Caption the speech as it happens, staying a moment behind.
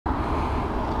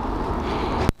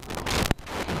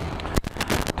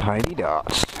Tidy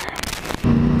dots.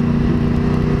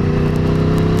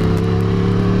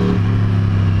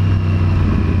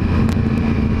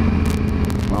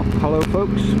 Well, hello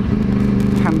folks,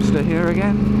 Hamster here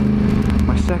again.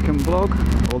 My second vlog,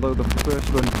 although the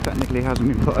first one technically hasn't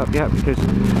been put up yet because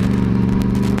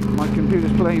my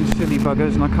computer's playing silly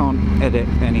buggers and I can't edit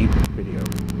any video.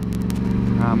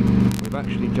 We've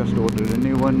actually just ordered a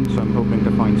new one, so I'm hoping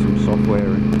to find some software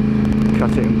and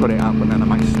cut it and put it up, and then I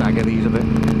might stagger these a bit.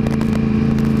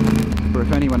 But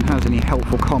if anyone has any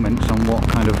helpful comments on what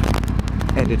kind of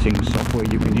editing software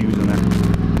you can use on a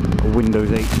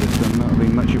Windows 8 system, that would be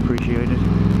much appreciated.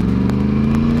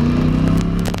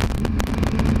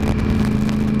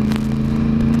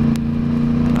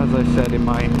 As I said in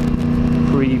my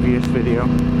previous video,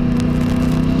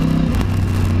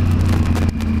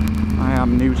 I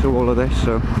am new to all of this,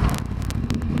 so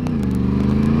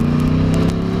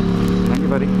thank you,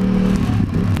 buddy.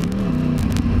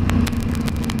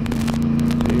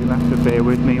 So you'll have to bear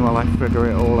with me while I figure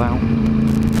it all out.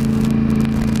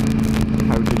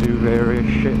 How to do various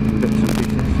shit and bits and pieces.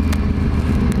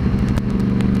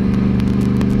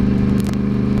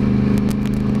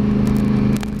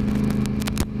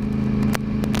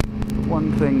 The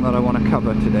one thing that I want to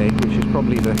cover today, which is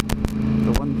probably the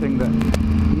one thing that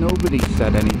nobody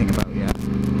said anything about yet,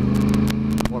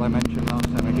 what I mentioned last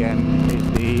time again, is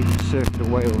the Circuit of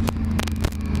Wales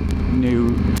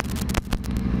new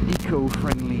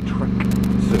eco-friendly track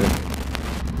circuit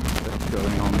that's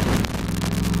going on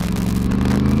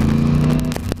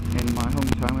in my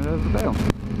hometown of the Vale.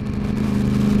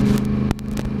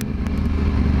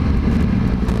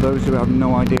 For those who have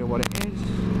no idea what it is,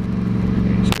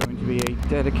 it's going to be a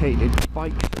dedicated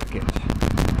bike circuit.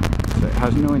 So it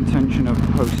has no intention of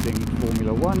hosting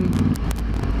Formula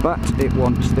 1, but it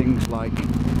wants things like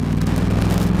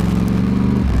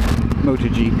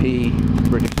MotoGP,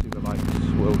 British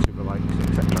Superbikes, World Superbikes,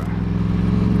 etc.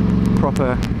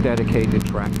 Proper dedicated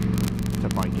track to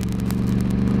biking.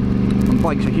 And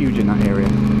bikes are huge in that area.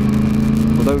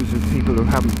 For those of people who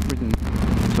haven't ridden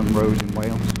some roads in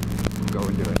Wales, go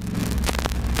and do it.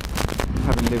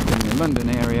 Having lived in the London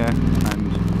area and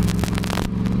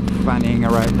fanning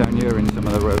around down here in some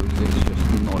of the roads, it's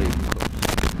just not even close.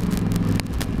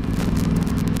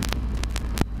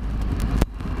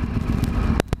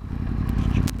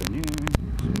 Just jump in here.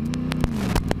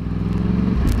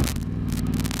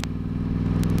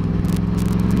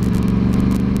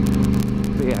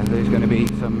 So yeah, there's going to be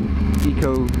some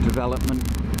eco-development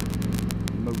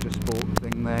motorsport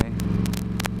thing there.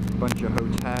 A bunch of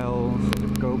hotels, a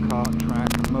go-kart track,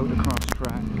 a motocross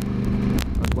track,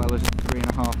 as well as a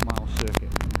 3.5 mile circuit,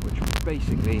 which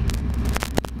basically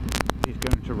is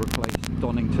going to replace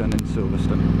Donington and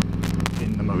Silverstone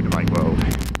in the motorbike world.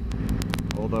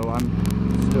 Although I'm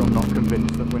still not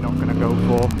convinced that we're not going to go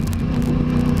for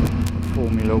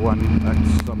Formula 1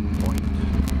 at some point.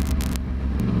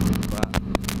 But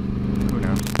who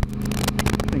knows?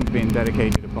 Things being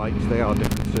dedicated to bikes, they are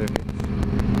different circuits.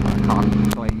 I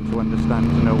can't claim to understand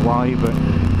to know why, but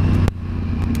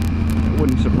it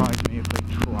wouldn't surprise me if they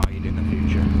tried in the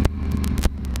future.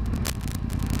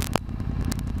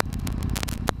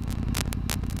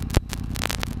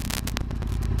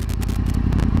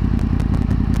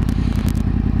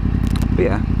 But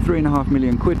yeah, 3.5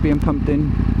 million quid being pumped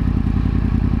in.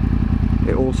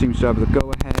 It all seems to have the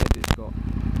go-ahead. It's got a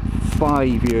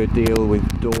 5-year deal with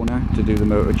Dorna to do the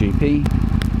MotoGP,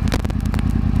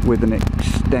 with an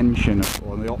extension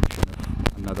or the option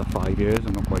of another 5 years.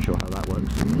 I'm not quite sure how that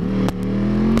works.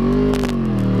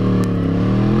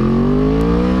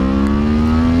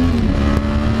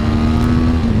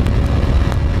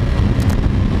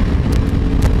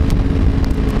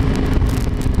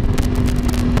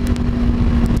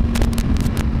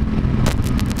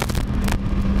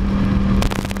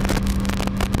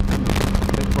 A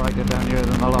bit brighter down here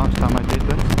than the last time I did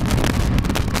this.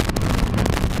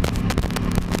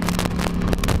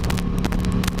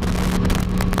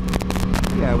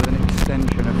 Yeah, with an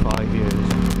extension of 5 years.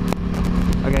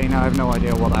 Again, I have no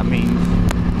idea what that means.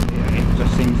 Yeah, it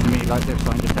just seems to me like they've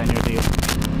signed a 10-year deal.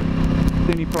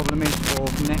 The only problem is for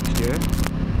next year,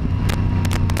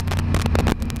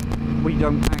 we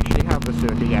don't actually have the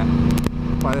circuit yet.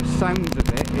 By the sounds of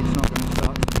it, it's not going to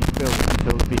start to be built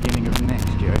until the beginning of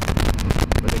next year.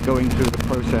 But they're going through the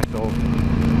process of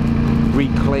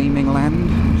reclaiming land.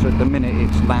 So at the minute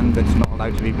it's land that's not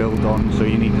allowed to be built on, so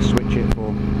you need to switch it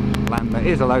for land that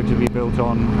is allowed to be built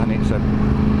on, and it's a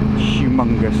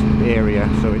humongous area,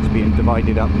 so it's being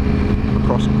divided up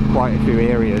across quite a few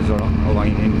areas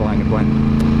along in Blaen y Gwen.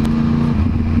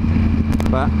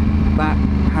 but that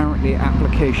apparently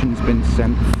application's been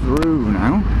sent through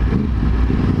now,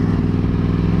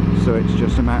 so it's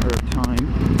just a matter of time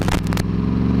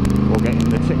or getting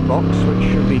the tick box, which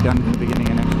should be done at the beginning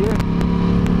of next year.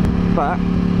 But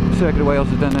Circuit of Wales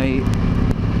has done a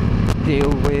deal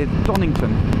with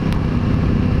Donington,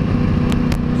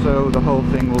 so the whole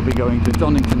thing will be going to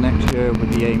Donington next year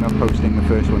with the aim of hosting the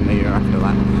first one the year after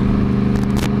that.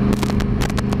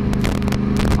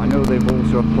 I know they've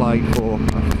also applied for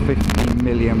a £50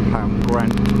 million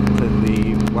grant to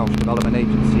the Welsh Development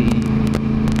Agency,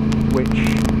 which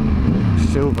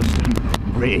Silverstone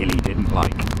really didn't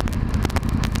like,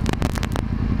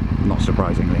 not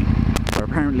surprisingly. So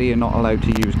apparently you're not allowed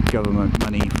to use government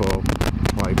money for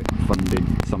private funded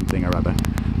something or other,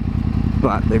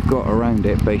 but they've got around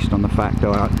it based on the fact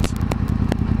that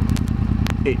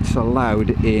it's allowed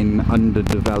in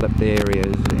underdeveloped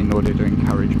areas in order to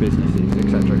encourage businesses,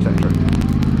 etc, etc.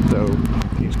 So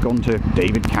it's gone to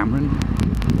David Cameron,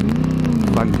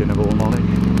 fountain of all knowledge,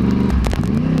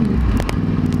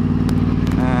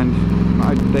 and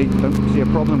they don't see a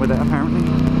problem with it apparently.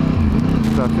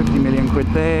 So 50 million quid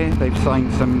there. They've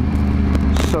signed some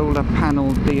solar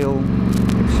panel deal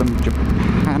with some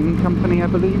Japan company, I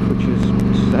believe, which is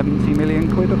 70 million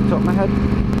quid off the top of my head.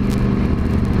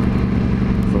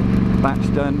 So that's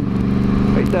done.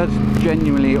 But it does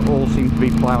genuinely all seem to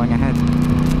be ploughing ahead.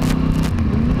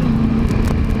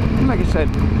 And like I said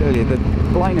earlier, the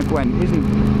Blaen y Gwent isn't,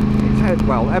 it's had,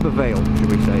 well, Ebbw Vale,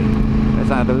 should we say, has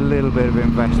had a little bit of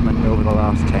investment over the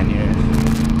last 10 years.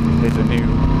 There's a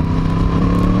new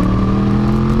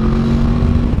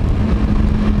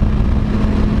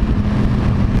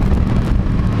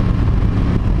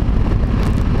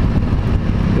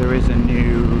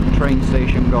train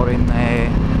station got in there.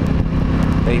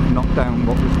 They've knocked down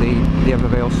what was the Ebbw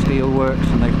Vale steelworks,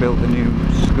 and they've built a new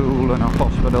school and a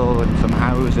hospital and some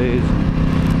houses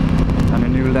and a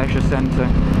new leisure centre.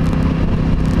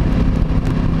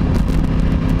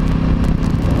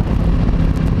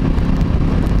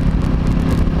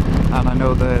 And I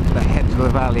know the Heads of the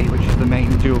Valley, which is the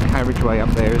main dual carriageway up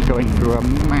there, is going through a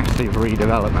massive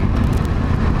redevelopment.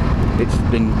 It's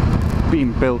been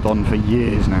being built on for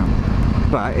years now,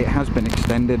 but it has been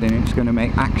extended, and it's going to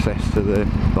make access to the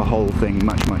whole thing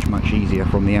much easier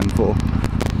from the M4.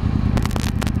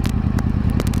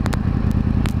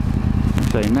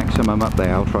 So next time I'm up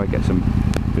there, I'll try to get some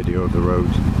video of the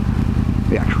roads,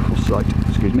 the actual site,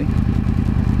 excuse me.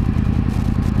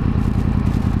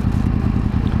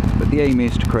 But the aim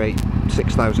is to create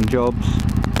 6,000 jobs,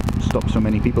 stop so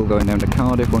many people going down to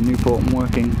Cardiff or Newport and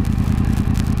working.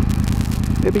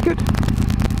 It'd be good.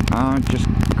 I just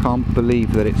can't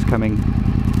believe that it's coming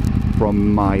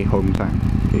from my hometown.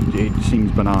 It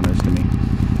seems bananas to me.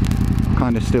 I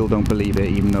kind of still don't believe it,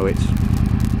 even though it's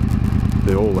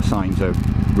all the signs are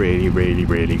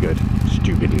really good,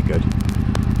 stupidly good.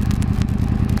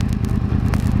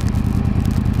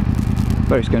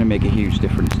 But it's going to make a huge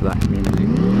difference to that community.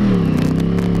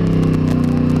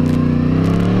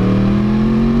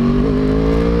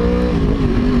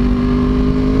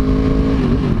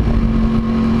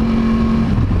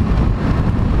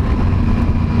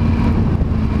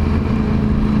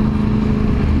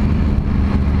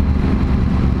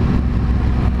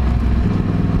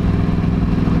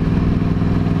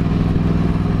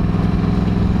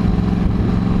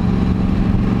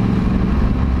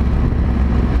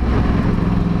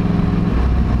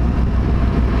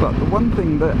 One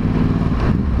thing that,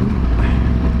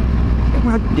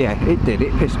 well, yeah, it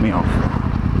pissed me off,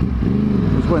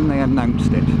 was when they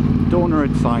announced it. Dorna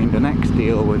had signed an X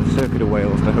deal with the Circuit of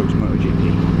Wales to host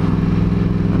MotoGP,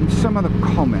 and some of the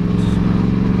comments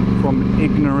from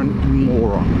ignorant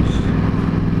morons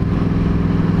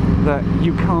that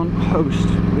you can't host,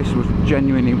 this was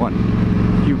genuinely one,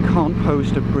 you can't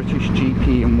host a British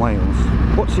GP in Wales.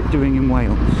 What's it doing in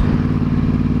Wales?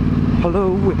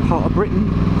 Hello, we're part of Britain.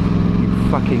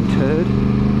 Fucking turd.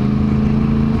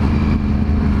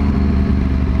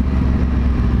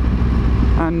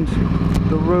 And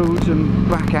the roads and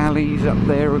back alleys up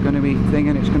there are going to be thing,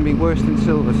 and it's going to be worse than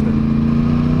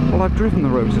Silverstone. Well, I've driven the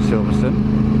roads to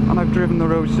Silverstone, and I've driven the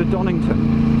roads to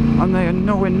Donington, and they are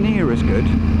nowhere near as good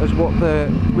as what the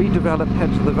redeveloped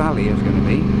Heads of the Valley is going to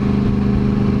be,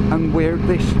 and where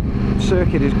this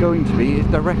circuit is going to be is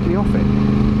directly off it.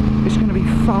 It's going to be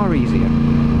far easier,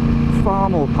 far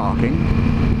more parking.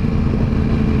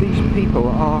 These people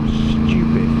are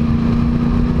stupid.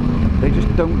 They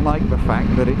just don't like the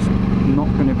fact that it's not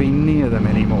going to be near them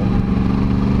anymore.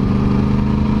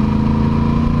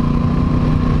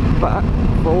 But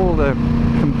for all the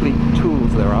complete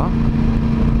tools there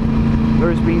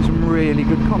has been some really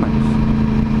good comments.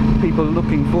 people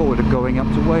looking forward to going up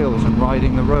to Wales and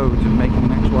riding the roads and making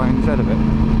X, Y and Z of it.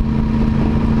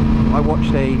 I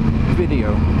watched a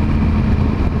video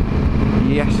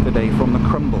yesterday from the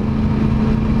Crumble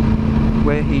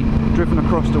where he'd driven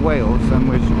across to Wales and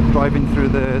was driving through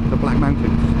the Black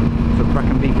Mountains, so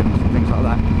Brecon Beacons and things like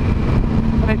that,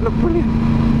 and it looked brilliant.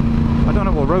 I don't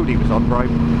know what road he was on, but I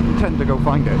intend to go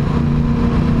find it.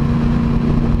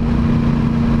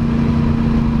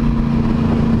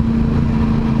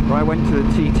 I went to the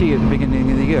TT at the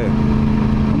beginning of the year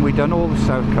and we'd done all the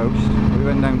south coast. We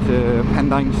went down to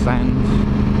Pendine Sands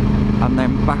and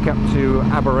then back up to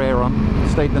Aberystwyth,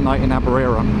 stayed the night in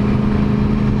Aberystwyth,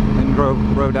 then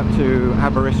rode up to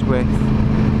Aberystwyth,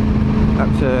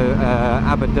 up to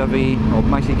Aberdyfi or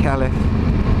Maesy Celith,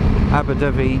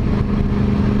 Aberdyfi,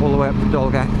 all the way up to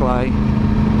Dolgellau,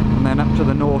 and then up to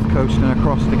the north coast and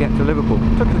across to get to Liverpool.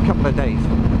 It took us a couple of days.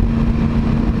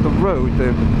 The road,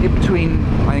 in between,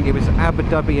 I think it was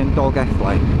Aberdyfi and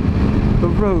Dolgellau, the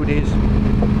road is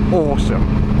awesome.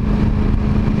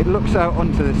 It looks out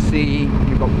onto the sea,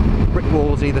 you've got brick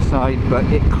walls either side, but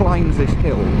it climbs this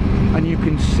hill and you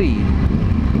can see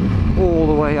all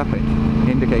the way up it,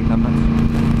 indicate numbers.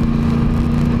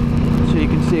 So you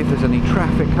can see if there's any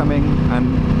traffic coming,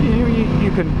 and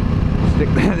you can stick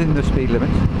in the speed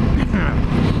limits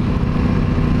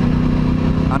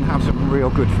and have some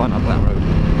real good fun up that road.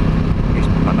 It's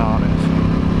bananas.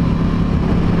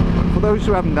 But for those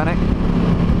who haven't done it,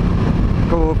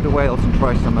 go over to Wales and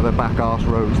try some of the back arse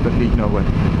roads that lead nowhere.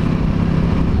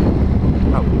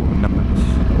 Oh, numbers.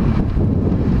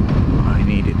 I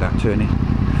needed that turning.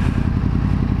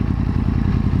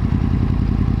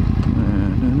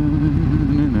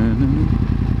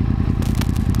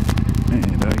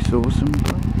 And I saw some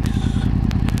bikes.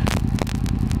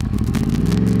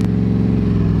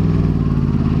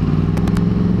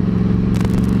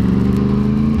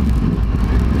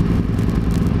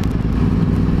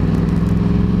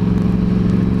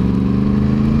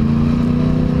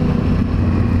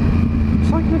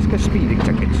 Speeding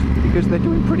tickets because they're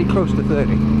doing pretty close to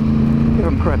 30. Give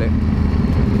them credit.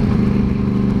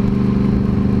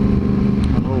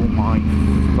 Oh my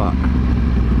fuck.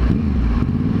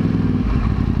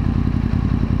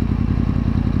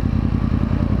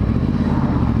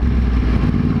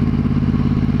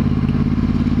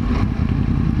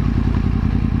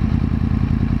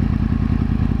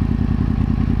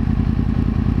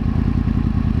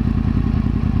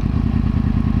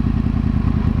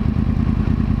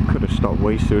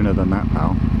 Way sooner than that,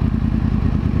 pal.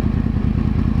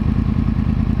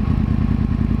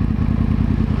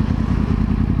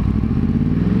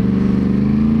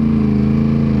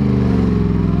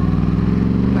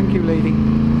 Thank you, lady.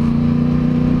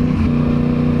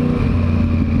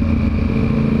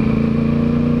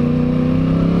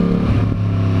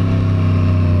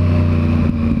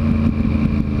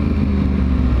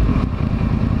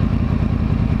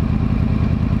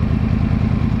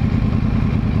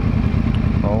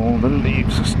 The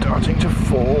leaves are starting to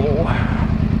fall.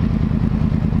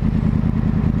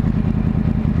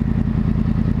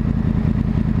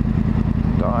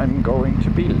 And I'm going to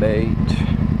be late.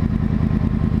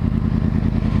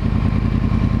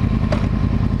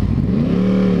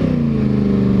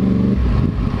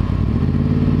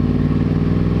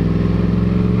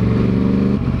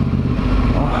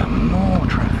 Oh, more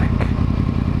traffic.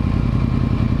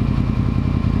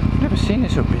 Never seen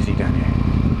it so busy down here.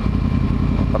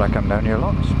 But I come down here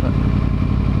lots, but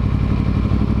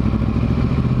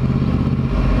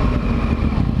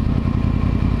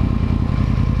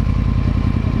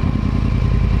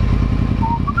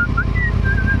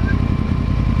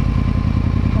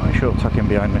I shall tuck in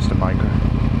behind Mr. Micro.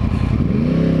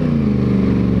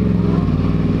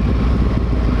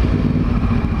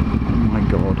 Oh my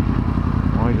god,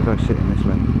 why did I sit in this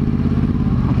lane?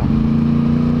 Come on.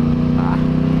 Ah,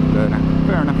 fair enough,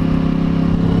 fair enough.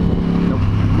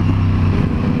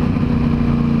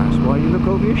 Why you look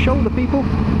over your shoulder, people?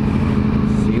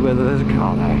 See whether there's a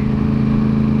car there.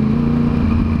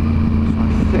 So I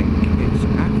think it's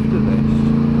after this,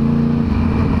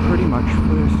 pretty much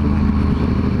first left.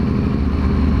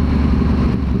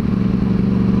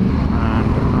 And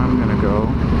I'm gonna go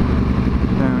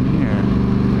down here.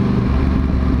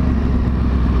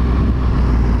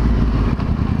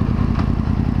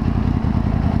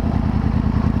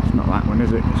 It's not that one,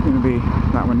 is it? It's gonna be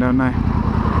that one down there.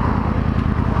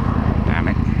 Damn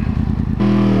it.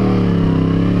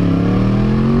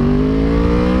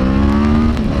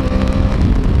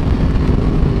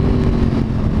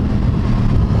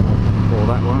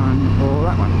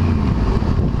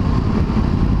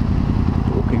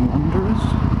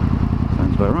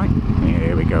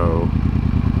 go.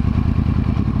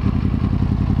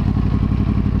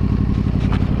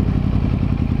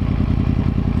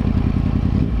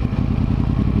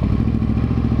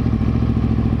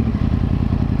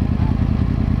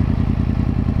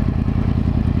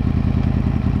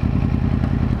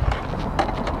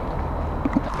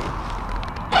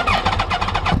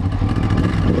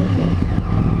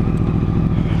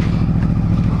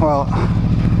 Well,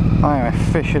 I am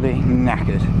officially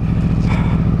knackered.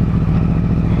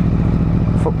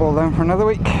 Football then for another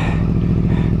week,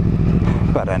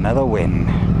 but another win.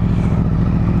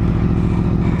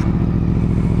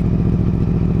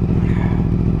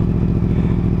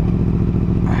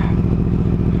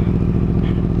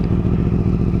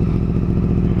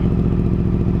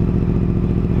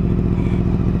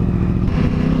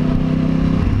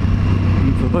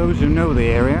 And for those who know the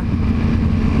area,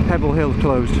 Pebble Hill's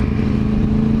closed,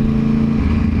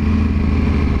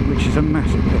 which is a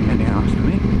massive pain in the arse for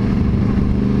me.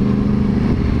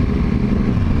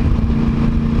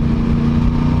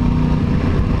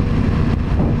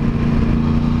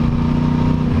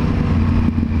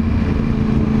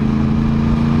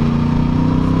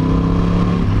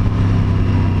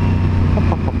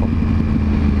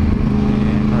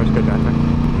 Yeah, that was good, I think.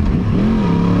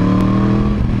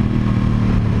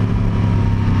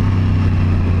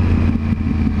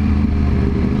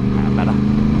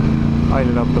 I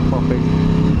love the popping.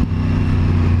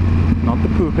 Not the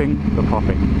pooping, the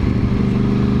popping.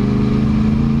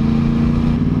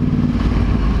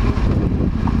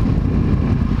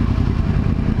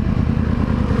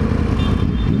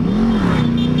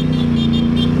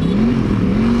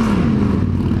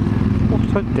 What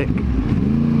a dick.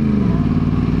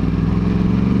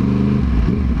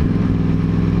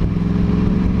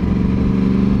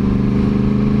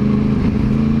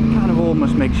 Kind of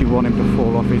almost makes you want him to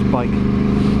fall off his bike.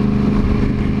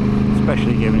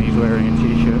 Especially given he's wearing a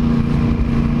t-shirt.